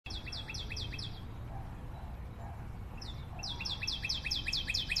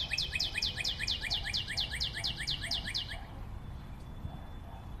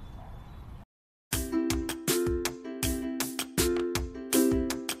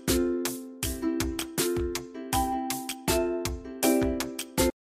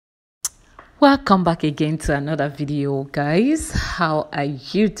Welcome back again to another video, guys. How are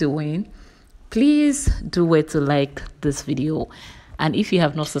you doing? Please do wait to like this video, and if you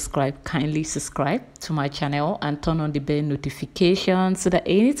have not subscribed, kindly subscribe to my channel and turn on the bell notification so that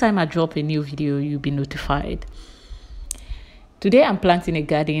anytime I drop a new video you'll be notified. Today I'm planting a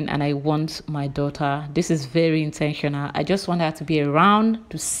garden and I want my daughter. This is very intentional. I just want her to be around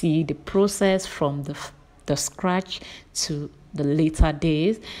to see the process from the scratch to the later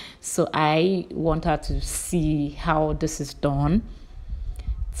days. So I want her to see how this is done.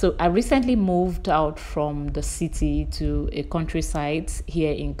 So I recently moved out from the city to a countryside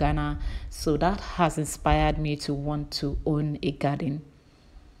here in Ghana. So that has inspired me to want to own a garden.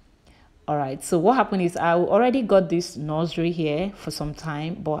 All right, so what happened is I already got this nursery here for some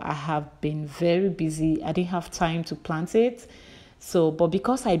time, but I have been very busy. I didn't have time to plant it. So, but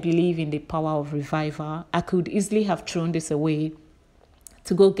because I believe in the power of revival, I could easily have thrown this away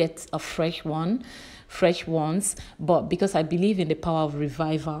to go get a fresh ones. But because I believe in the power of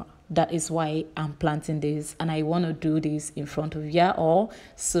revival, that is why I'm planting this. And I want to do this in front of you all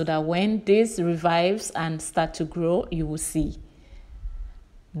so that when this revives and start to grow, you will see.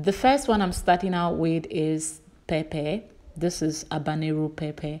 The first one I'm starting out with is pepper. This is habanero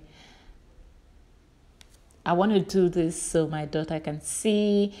pepper. I want to do this so my daughter can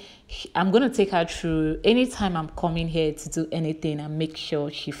see. I'm going to take her through anytime I'm coming here to do anything and make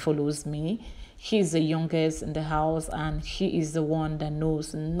sure she follows me. She is the youngest in the house and she is the one that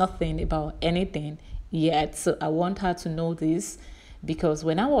knows nothing about anything yet. So I want her to know this because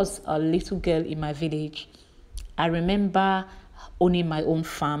when I was a little girl in my village, I remember owning my own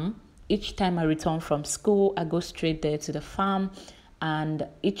farm. Each time I return from school, I go straight there to the farm. And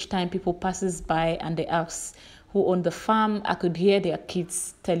each time people passes by and they ask who owned the farm, I could hear their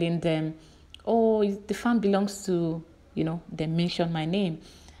kids telling them, oh, the farm belongs to, they mention my name.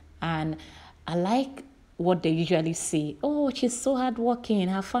 And I like what they usually say. Oh, she's so hardworking.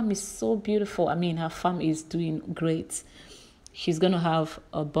 Her farm is so beautiful. I mean, her farm is doing great. She's going to have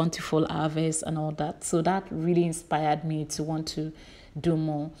a bountiful harvest and all that. So that really inspired me to want to do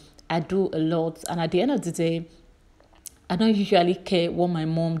more. I do a lot. And at the end of the day, I don't usually care what my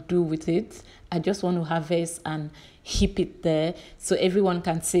mom do with it. I just want to harvest and heap it there so everyone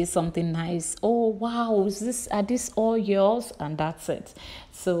can say something nice. Oh, wow, are these all yours? And that's it.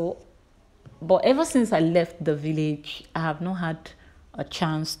 So, but ever since I left the village, I have not had a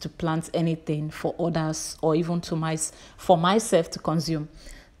chance to plant anything for others or even for myself to consume.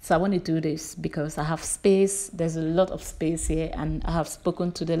 So I want to do this because I have space. There's a lot of space here and I have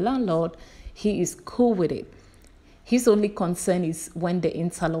spoken to the landlord. He is cool with it. His only concern is when they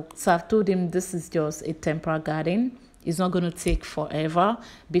interlock. So I've told him this is just a temporary garden. It's not going to take forever.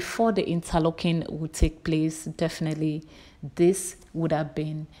 Before the interlocking would take place, definitely this would have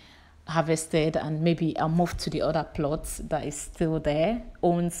been harvested and maybe I'll move to the other plots that is still there,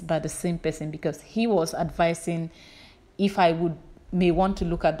 owned by the same person, because he was advising if I may want to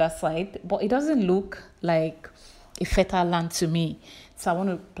look at that side, but it doesn't look like a fertile land to me. So I want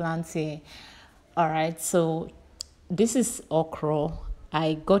to plant here. All right, so this is okra.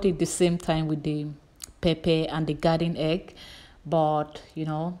 I got it the same time with the pepper and the garden egg. But,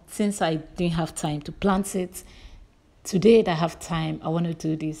 since I didn't have time to plant it, today that I have time, I want to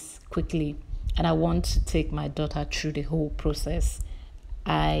do this quickly. And I want to take my daughter through the whole process.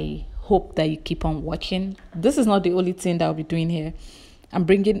 I hope that you keep on watching. This is not the only thing that I'll be doing here. I'm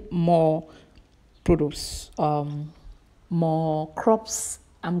bringing more produce, more crops.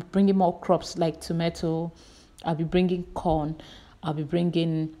 I'm bringing more crops like tomato. I'll be bringing corn. I'll be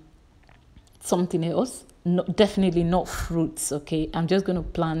bringing something else. No, definitely not fruits, okay? I'm just going to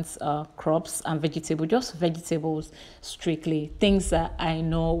plant crops and vegetables, just vegetables strictly. Things that I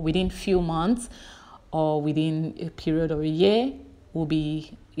know within few months or within a period of a year will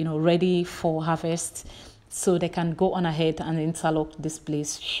be, ready for harvest. So they can go on ahead and interlock this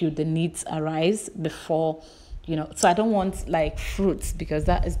place should the needs arise before, So I don't want like fruits because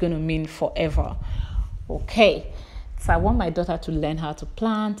that is going to mean forever. Okay, so I want my daughter to learn how to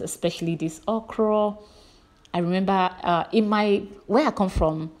plant, especially this okra. I remember where I come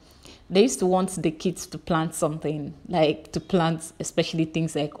from, they used to want the kids to plant something, like to plant especially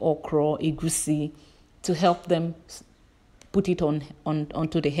things like okra, egusi, to help them put it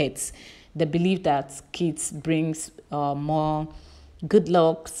onto the heads. They believe that kids brings more good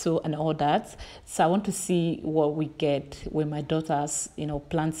luck, and all that. So I want to see what we get when my daughter's,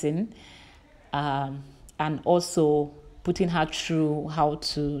 planting. And also putting her through how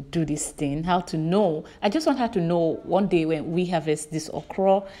to do this thing, how to know. I just want her to know one day when we harvest this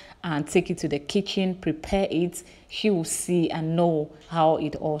okra and take it to the kitchen, prepare it, she will see and know how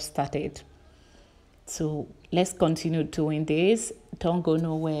it all started. So let's continue doing this. Don't go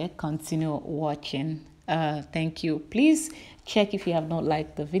nowhere. Continue watching. Thank you. Please check if you have not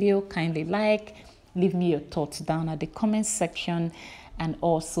liked the video. Kindly like. Leave me your thoughts down at the comment section. And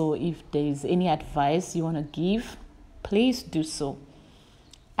also, if there is any advice you want to give, please do so.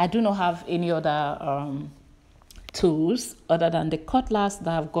 I do not have any other tools other than the cutlass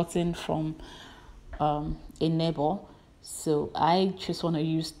that I've gotten from a neighbor. So I just want to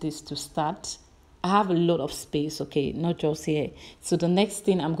use this to start. I have a lot of space, okay, not just here. So the next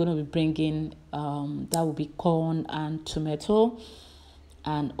thing I'm going to be bringing, that will be corn and tomato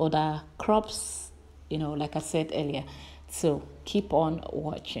and other crops, you know, like I said earlier. So keep on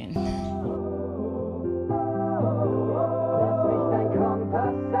watching.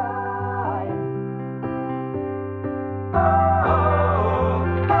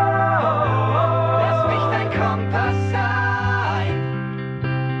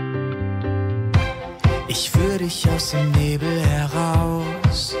 Ich führe dich aus dem Nebel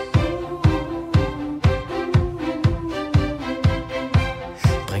heraus,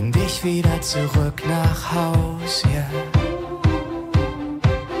 bring dich wieder zurück nach Haus, yeah.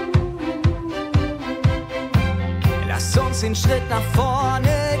 Lass uns den Schritt nach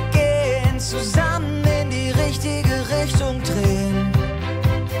vorne gehen, zusammen in die richtige Richtung drehen.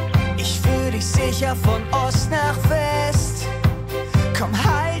 Ich führe dich sicher von Ost nach West, komm,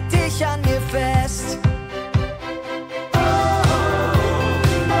 halt dich an mir fest.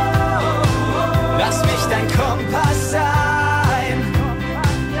 Lass mich dein Kompass sein.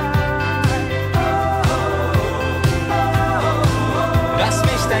 Lass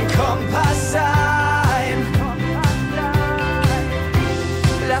mich dein Kompass sein.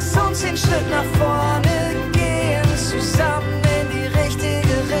 Lass uns den Schritt nach vorne gehen, zusammen in die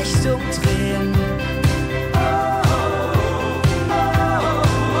richtige Richtung drehen.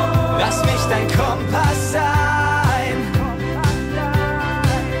 Lass mich dein Kompass sein.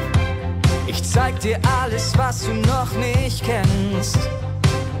 Ich zeig dir alles, was du noch nicht kennst.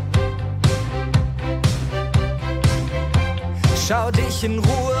 Schau dich in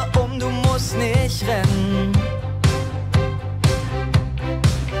Ruhe um, du musst nicht rennen.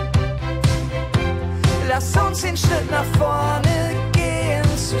 Lass uns den Schritt nach vorne gehen,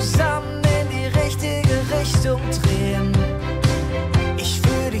 zusammen in die richtige Richtung drehen. Ich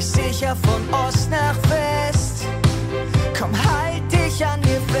führe dich sicher von Ost nach West, komm, halt dich an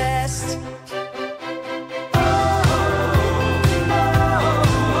mir fest.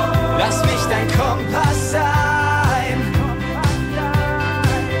 Lass mich dein Kompass sein.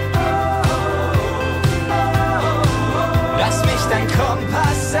 Lass mich dein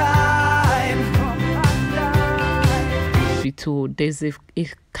Kompass sein. There's a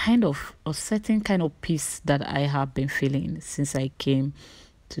kind of a certain kind of peace that I have been feeling since I came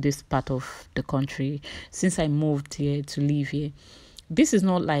to this part of the country, since I moved here to live here. This is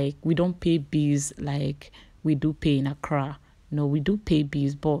not like we don't pay bills like we do pay in Accra. No, we do pay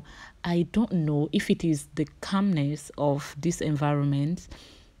bills, but I don't know if it is the calmness of this environment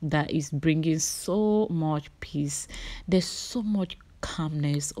that is bringing so much peace. There's so much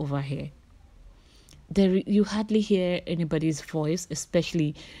calmness over here. You hardly hear anybody's voice,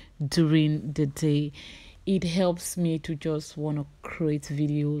 especially during the day. It helps me to just want to create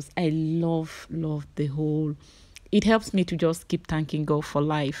videos. I love the whole. It helps me to just keep thanking God for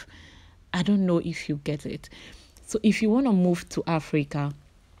life. I don't know if you get it. So if you want to move to Africa,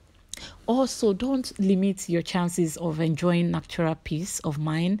 also don't limit your chances of enjoying natural peace of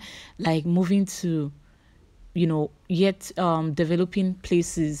mind, like moving to, you know, yet developing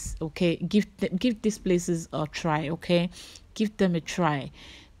places. Okay, give these places a try. Okay, give them a try.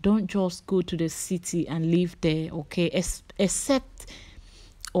 Don't just go to the city and live there. Okay, except,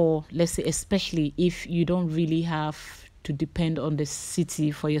 or let's say especially if you don't really have to depend on the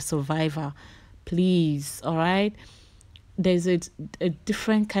city for your survival. Please, all right? There's a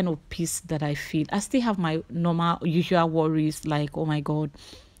different kind of peace that I feel. I still have my normal, usual worries like, oh my God,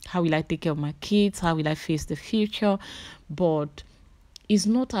 how will I take care of my kids? How will I face the future? But it's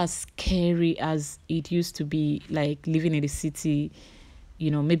not as scary as it used to be, like living in the city. You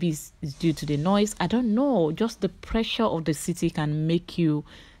know, maybe it's due to the noise. I don't know. Just the pressure of the city can make you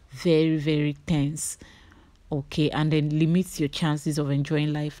very, very tense. Okay, and then limits your chances of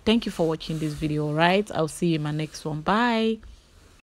enjoying life. Thank you for watching this video. All right, I'll see you in my next one. Bye.